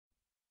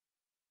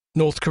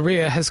North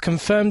Korea has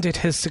confirmed it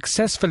has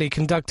successfully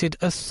conducted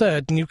a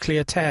third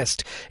nuclear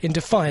test in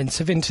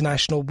defiance of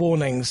international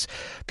warnings.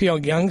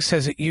 Pyongyang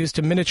says it used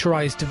a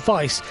miniaturised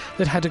device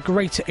that had a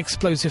greater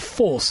explosive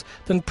force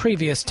than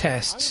previous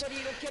tests.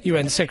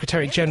 UN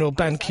Secretary-General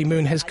Ban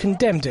Ki-moon has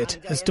condemned it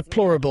as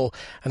deplorable,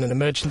 and an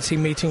emergency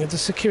meeting of the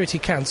Security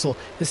Council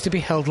is to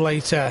be held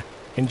later.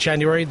 In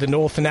January, the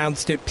North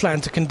announced it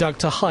planned to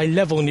conduct a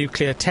high-level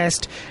nuclear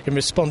test in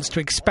response to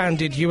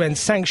expanded UN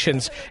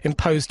sanctions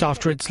imposed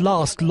after its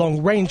last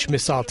long-range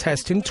missile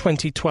test in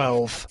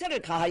 2012.